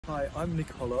Hi, I'm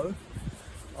Nick Hollo.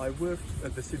 I worked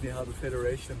at the Sydney Harbour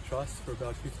Federation Trust for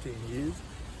about 15 years,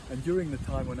 and during the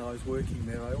time when I was working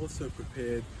there I also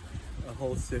prepared a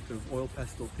whole set of oil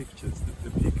pastel pictures that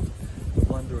depict the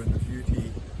wonder and the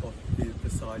beauty of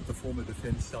the former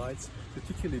defence sites,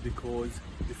 particularly because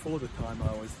before the time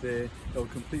I was there they were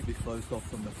completely closed off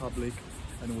from the public,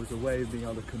 and it was a way of being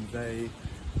able to convey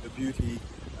the beauty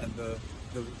and the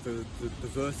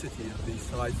diversity of these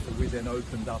sites that we then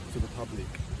opened up to the public.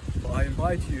 I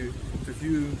invite you to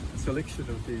view a selection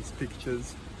of these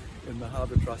pictures in the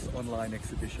Harbour Trust online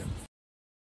exhibition.